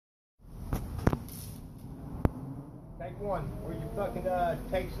Take one. Where you fucking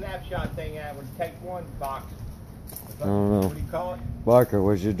take snapshot thing at? Where you take one box. I don't know. What do you call it? Barker,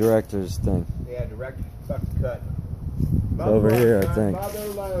 where's your director's thing? Yeah, director's fucking cut. It's over here, I think. Mother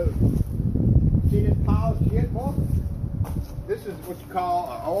load. See this pile of shit, boy? This is what you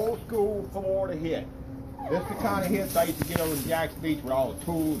call an old school Florida hit. This is the kind of hits I used to get over to Jack's Beach with all the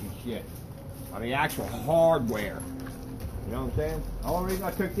tools and shit. I mean, actual hardware. You know what I'm saying? The only reason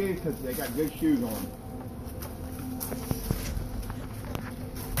I took these is because they got good shoes on them.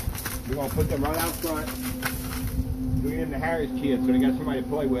 We're going to put them right out front. Doing them to Harry's kids so they got somebody to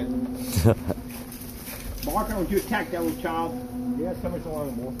play with. Barker, would you attack that little child? Yeah, somebody's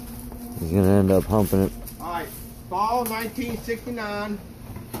alone, boy. He's going to end up humping it. Alright, fall 1969.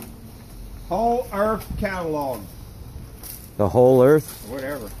 Whole Earth catalog. The Whole Earth?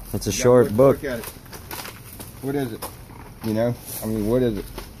 Whatever. It's a short book. Look at it. What is it? You know? I mean, what is it?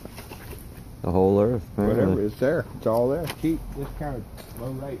 The Whole Earth. Apparently. Whatever. It's there. It's all there. Cheap. Discounted. Low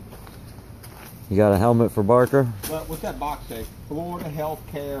rate. You got a helmet for Barker? But what's that box say? Florida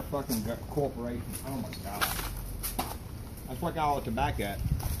Healthcare fucking Corporation. Oh my god. That's what got all the tobacco at.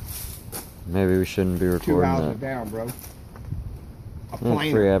 Maybe we shouldn't be recording 2 houses that. down, bro. A Yeah,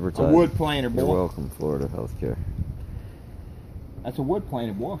 planer. free advertising. A wood planer, boy. You're welcome, Florida Healthcare. That's a wood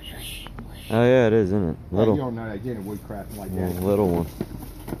planer, boy. Oh yeah, it is, isn't it? Little. You don't know that, getting woodcraft like Yeah, that. little one.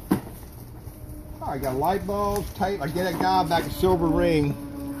 I got light bulbs, tape. I get that guy back a silver ring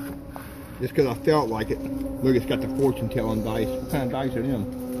just because I felt like it. Look, it's got the fortune telling dice. What kind of dice are them?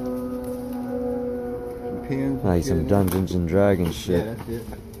 Some pins. Like some Dungeons and Dragons shit. Yeah, that's it.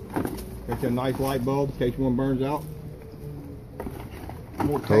 Got that nice light bulb in case one burns out.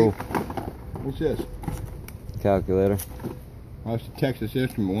 More tape. Cool. What's this? Calculator. Oh, it's a Texas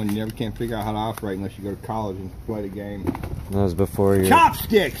Instrument one. You never can figure out how to operate unless you go to college and play the game. That was before your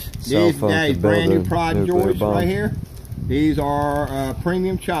Chopsticks! cell These phone days, could build brand new a Pride nuclear joints bomb. right here. These are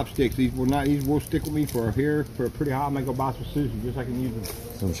premium chopsticks. These will stick with me for here for a pretty hot. I might go buy some sushi just so I can use them.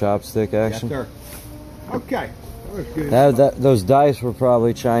 Some chopstick action. Yes, sir. Okay. That was good. Those dice were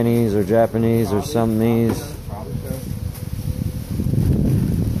probably Chinese or Japanese or something. Probably so.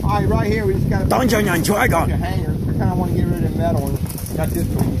 Alright, right here we just got a bunch of hangers. I kind of want to get rid of the metal ones. Got this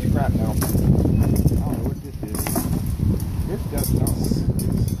one scrap now. I don't know what this is. This does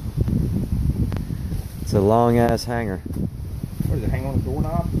something. It's a long ass hanger. What does it hang on the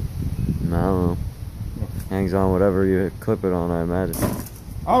doorknob? No, I don't know. Hangs on whatever you clip it on, I imagine.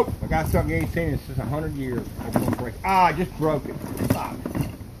 Oh, I got something you ain't seen in since 100 years. I hope it don't break. Ah, I just broke it. Stop.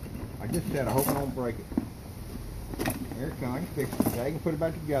 I just said I hope I don't break it. Here it comes. I can fix it. I can put it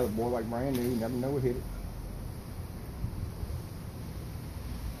back together, boy, like brand new. You never know what hit it.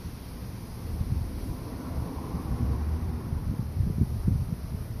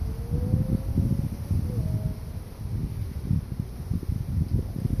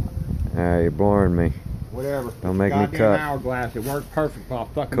 Alright, you're boring me. Whatever. Don't make me Goddamn cut. hourglass. It worked perfect, but I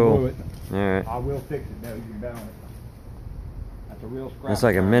fucking Cool. blew it. Alright. I will fix it though. You can bet on it. That's a real scrap. That's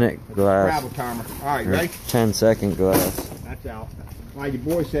like a minute glass. Scrabble timer. All right, Or ready? 10-second glass. That's out. Like your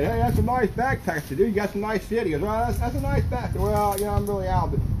boy said, hey, that's a nice backpack. I said, dude, you got some nice shit. He goes, well, that's a nice backpack. Well, you know, I'm really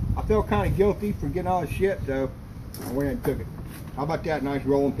out, but I felt kind of guilty for getting all the shit, so I went and took it. How about that nice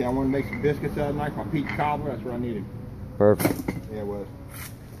rolling pin? I want to make some biscuits out of it, like my peach cobbler. That's what I needed. Perfect. Yeah, it was.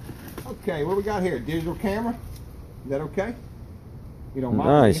 Okay, what we got here? Digital camera. Is that okay? You don't mind?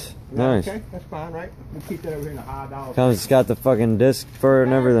 Nice, Is that nice. Okay, that's fine, right? We'll keep that over here in the high dollar. It's got the fucking disc for it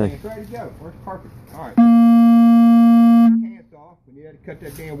and everything. It's ready to go. Where's the carpet? All right. Hands off. We need to cut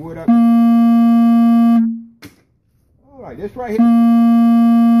that damn wood up. All right, this right here.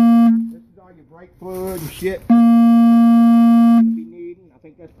 This is all your brake fluid and shit. You'll be needing. I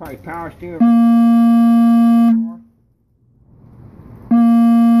think that's probably power steering.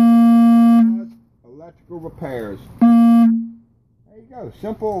 Electrical repairs. There you go.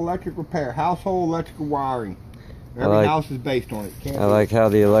 Simple electric repair. Household electrical wiring. Every house is based on it. I like how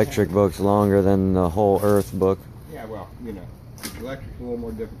the electric book's longer than the Whole Earth book. Yeah, well, you know, electric's a little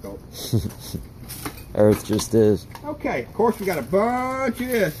more difficult. Earth just is. Okay, of course we got a bunch of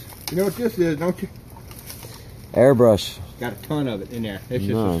this. You know what this is, don't you? Airbrush. Got a ton of it in there. It's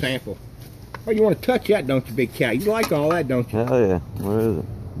just Nice. a sample. Oh, you want to touch that, don't you, big cat? You like all that, don't you? Hell yeah. What is it?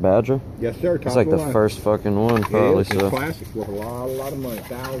 Badger? Yes, sir. It's like the first fucking one, probably. It's So classic. Worth a lot of money.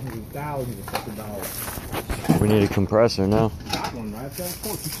 Thousands and thousands of fucking dollars. we need a compressor now. Got one right there. Of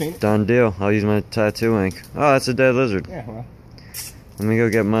course, you seen it. Done deal. I'll use my tattoo ink. Oh, that's a dead lizard. Yeah, well. Let me go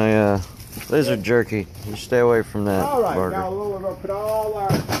get my lizard jerky. You stay away from that, All right, Barker. now we're going to put all our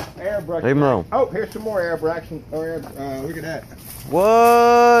airbrush. Leave him alone. Oh, here's some more airbrush. Look at that.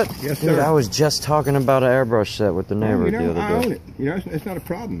 What? Yes, Dude, sir. I was just talking about an airbrush set with the neighbor You know, the I other own day. it. You know, it's not a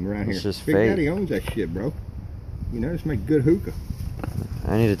problem around here. It's just Big fate. Daddy owns that shit, bro. You know, just make good hookah.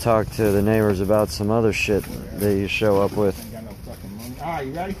 I need to talk to the neighbors about some other shit that you show up with. Ain't got no fucking money. All right,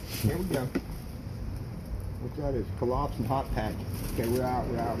 you ready? Here we go. What's that is? Collapsing hot patch. Okay, we're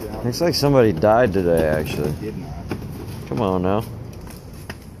out. Looks like somebody died today, actually. Did not. Come on now.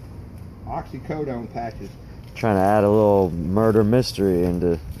 Oxycodone patches. Trying to add a little murder mystery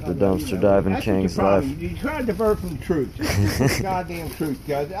into the dumpster diving That's king's the problem. life. You try to divert from the truth. It's the goddamn truth,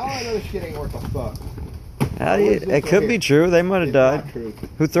 guys. All that other shit ain't worth a fuck. It could be true. They might have It's died. not true.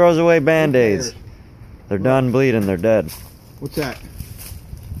 Who throws away Who band-aids? cares? They're done bleeding. They're dead. What's that?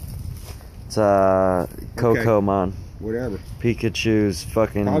 It's Coco Man. Whatever. Pikachu's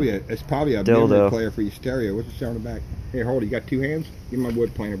fucking. It's probably a dildo. memory player for your stereo. What's the sound on the back? Here, hold it. You got two hands? Give me my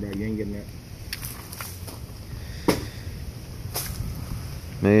wood planer back. You ain't getting that.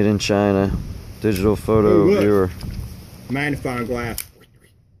 Made in China. Digital photo Ooh, look. viewer. Magnifying glass.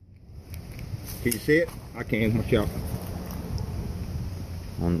 Can you see it? I can't. Watch out.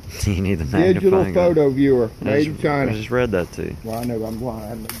 You need the Digital magnifying glass. photo viewer. Made in I China. just read that to you. Well, I know, but I'm blind. I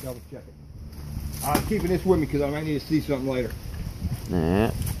haven't double check it. I'm keeping this with me because I might need to see something later. Yeah.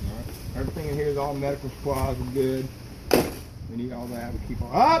 Alright. Everything in here is all medical supplies and good. We need all that. We keep on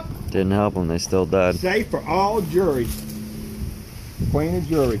up. Didn't help them. They still died. Safe for all jewelry. Clean and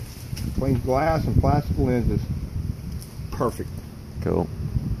jewelry. Cleans glass and plastic lenses. Perfect. Cool.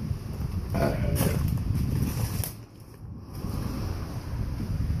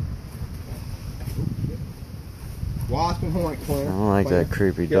 Wasp and hornet I cleaner. don't like that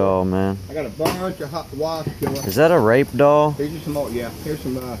creepy Kill it. doll, man. I got a bunch of hot wasp killer. Is that a rape doll? Here's just some more. Yeah. Here's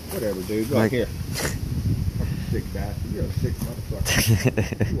some. Whatever, dude. Look Like- here. Sick bastard. You're a sick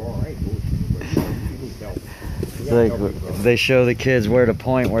motherfucker. You are. I ain't bullshitting, but you need help. You It's gotta like help me, bro. they show the kids where to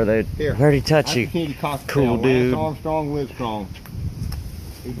point, where they. Here. Where'd he I touch you? just need to concentrate Cool on dude. Lance Armstrong, live strong.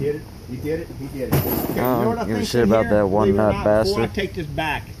 He did it. He did it. He did it. Okay, I you don't know what I give a think shit in about here? that one Believe it or nut not, Before I bastard. take this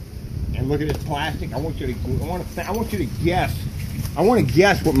back and look at this plastic, I want you to guess. I want to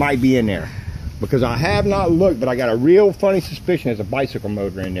guess what might be in there, because I have not looked, but I got a real funny suspicion there's a bicycle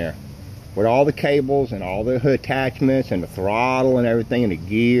motor in there, with all the cables and all the attachments and the throttle and everything and the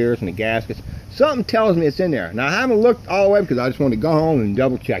gears and the gaskets. Something tells me it's in there. Now I haven't looked all the way because I just wanted to go home and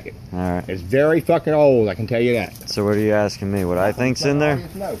double check it. Alright. It's very fucking old, I can tell you that. So what are you asking me? What I think's in there?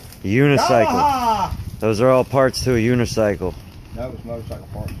 No. Unicycle. Yamaha! Those are all parts to a unicycle. No, it's motorcycle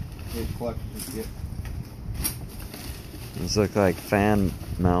parts. Here's clutches and shit. These look like fan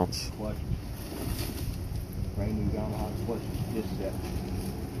mounts. Clutches. Brand new Yamaha clutches. This set.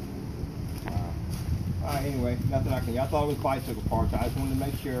 Alright, anyway, nothing I thought it was bicycle parts. I just wanted to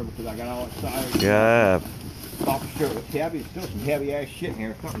make sure because I got all excited. Yeah, Thought for sure it was heavy. There's still some heavy ass shit in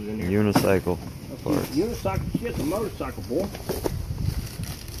here. Something's in there. unicycle parts. Unicycle shit's a motorcycle, boy.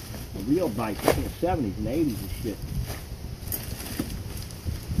 A real bike back in the 70s and 80s and shit.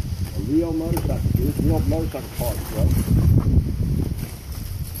 A real motorcycle, dude. It's real motorcycle parts, bro.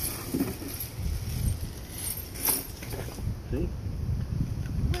 See?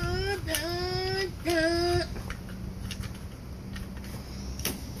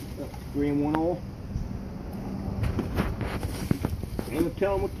 Green one oil. Ain't no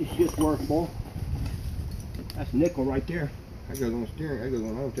telling what this shit's worth, boy. That's nickel right there. That goes on the steering. That goes on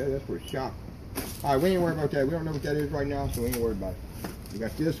the hotel. That's for a shop. All right, we ain't worried about that. We don't know what that is right now, so we ain't worried about it. We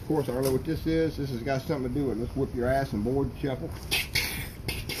got this, of course. I don't know what this is. This has got something to do with it. Let's whip your ass and board the shuffle.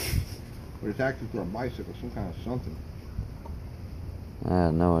 But it's actually for a bicycle, some kind of something. I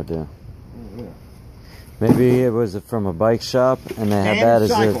had no idea. Oh, yeah. Maybe it was from a bike shop and they had that as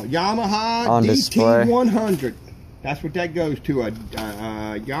Cycle. a Yamaha on display. DT100. That's what that goes to. A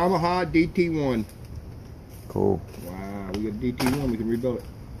Yamaha DT1. cool. Wow, we got DT1. We can rebuild it.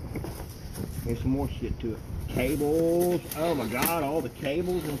 There's some more shit to it. Cables. Oh my God, all the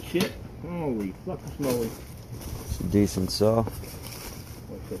cables and shit. Holy fucking smoly. It's a decent saw.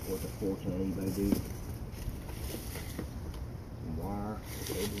 What's up with the fortune on eBay, dude? Some wire,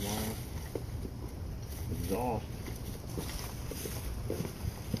 cable wire. Exhaust.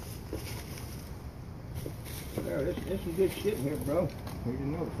 Yeah, there's some good shit in here, bro. Here's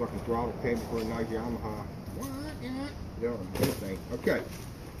another fucking throttle cable for a nice Yamaha. What? Yeah, anything. Okay.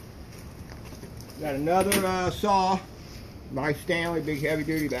 Got another saw. Nice Stanley, big heavy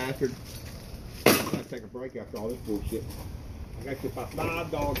duty bastard. I gotta take a break after all this bullshit. I got you about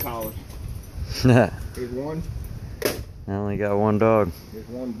 5 dog collars. I Here's one. only got one dog. Here's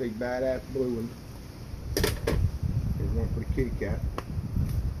one big badass blue one. Here's one for the kitty cat.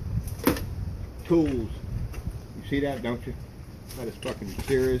 tools. You see that, don't you? That is fucking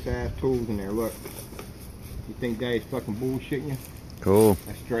serious ass tools in there. Look. You think Daddy's fucking bullshitting you? Cool.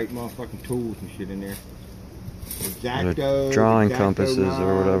 That's straight motherfucking tools and shit in there. Exacto. Drawing Exacto compasses knives,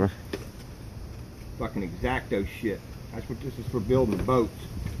 or whatever. Fucking Exacto shit. That's what this is for, building boats.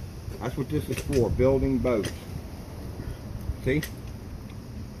 That's what this is for, building boats. See?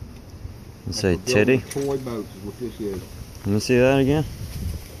 You say titty? Toy boats is what this is. Let me see that again.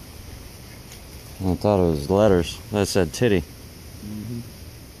 I thought it was letters. That said titty.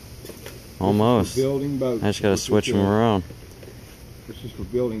 Almost. Building boats. I just gotta switch them around. This is for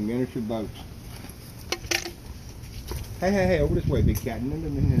building miniature boats. Hey, over this way, big cat. No,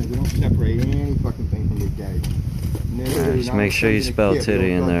 we don't separate any fucking thing from Big Daddy. No, Just make sure you spell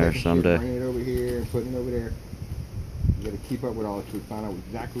titty in there someday. Bringing it over here and putting it over there. You gotta keep up with all this to find out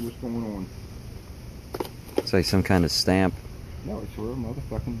exactly what's going on. It's like some kind of stamp. No, it's for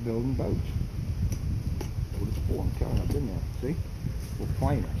motherfucking building boats. That's what it's for. I'm telling you, I've been there. See? For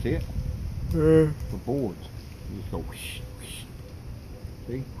planer. See it? For boards. You just go whoosh, whoosh.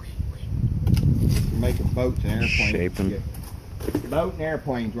 See? Whoosh, whoosh. You're making boats and airplanes. Shaping. Boat and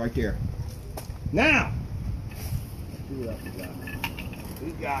airplanes right there. Now! Let's see what else we got.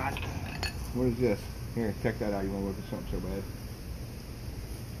 We got. What is this? Here, check that out. You want to look at something so bad?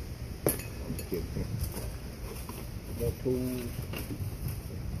 I'm just kidding. Here. More tools.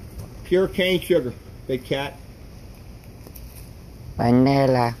 Pure cane sugar, big cat.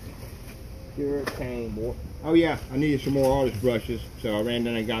 Vanilla. Pure cane, boy. Oh yeah, I needed some more artist brushes, so I ran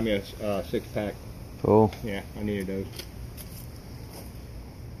down and got me a 6-pack. Cool. Yeah, I needed those.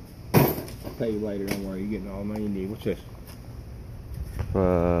 I'll pay you later. Don't worry, you're getting all the money you need. What's this?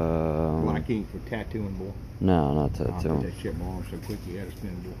 Black ink for tattooing, boy. No, not I'll put tattooing. that shit on so quick you had to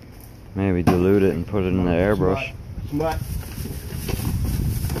spin, boy. Maybe dilute it and put it in the airbrush. Smut.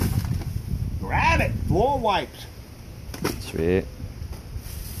 Grab it! Floor wipes. Sweet.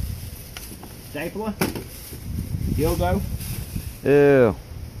 Stapler. Dildo. Ew.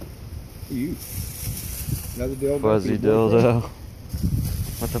 You. Another dildo. Fuzzy dildo.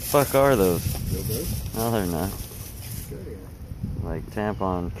 What the fuck are those? Dildo. No, they're not. Sure they are. Like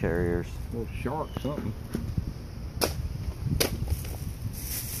tampon carriers. Little shark something.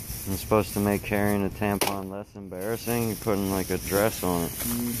 I'm supposed to make carrying a tampon less embarrassing. You're putting like a dress on it.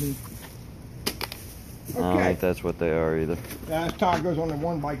 I don't Okay. think that's what they are either. This tire goes on the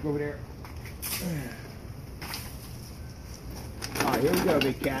one bike over there. Alright, here we go,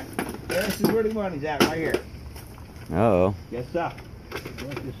 big cat. This is where the money's at, right here. Uh-oh. Yes, sir.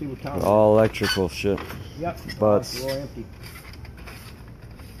 Let's just see what time. All electrical shit. Yep. Butts. It's all empty.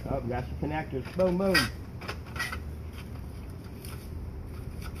 Oh, we got some connectors. Boom, boom.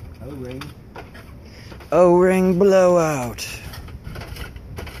 O-ring. O-ring blowout.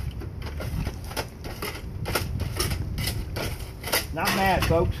 Not bad,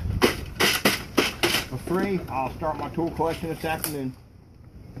 folks. For free, I'll start my tool collection this afternoon.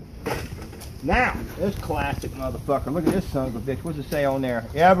 Now, this classic motherfucker. Look at this son of a bitch. What's it say on there?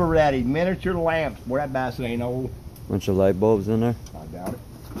 Ever ready. Miniature lamps. Boy, that bastard ain't old. Bunch of light bulbs in there. I doubt it.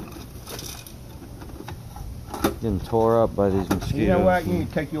 Getting tore up by these mosquitoes. You know what? You need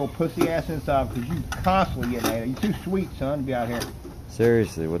to take your old pussy ass inside because you constantly getting at it. You're too sweet, son, to be out here.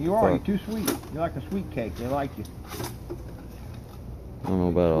 Seriously, what You the are. fuck? You're too sweet. You're like a sweet cake. They like you. I don't know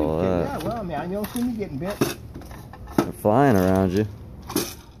about all Sweet that. cake. Yeah, well, man, you don't see me getting bit. They're flying around you.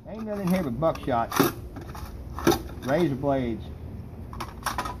 Ain't nothing here but buckshot. Razor blades.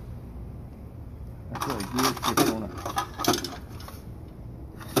 That's really good shit on it.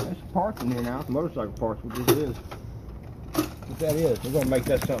 There's parts in here now. It's motorcycle parts, what this is. What that is. We're going to make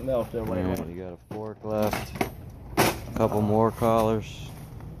that something else there later Alright, on. you got a fork left. A couple more collars.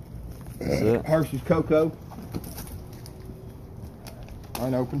 That's it. Hershey's Cocoa.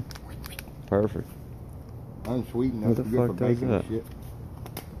 Unopened. Perfect. Unsweetened. What That's the good fuck for does baking that? and shit.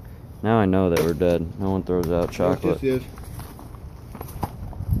 Now I know that we're dead. No one throws out What chocolate. this is?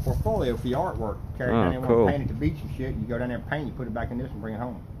 Portfolio for your artwork. Carry it Oh, down there, cool. want to paint at the beach and shit. You go down there and paint, you put it back in this and bring it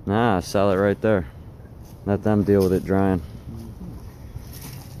home. Nah, sell it right there. Let them deal with it drying.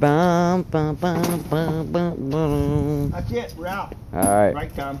 Bum, bum, bum, bum, bum, bum. That's it. We're out. Alright,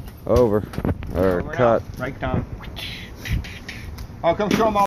 Break time. over. Or We're cut. out. Break time. Oh, come show 'em all.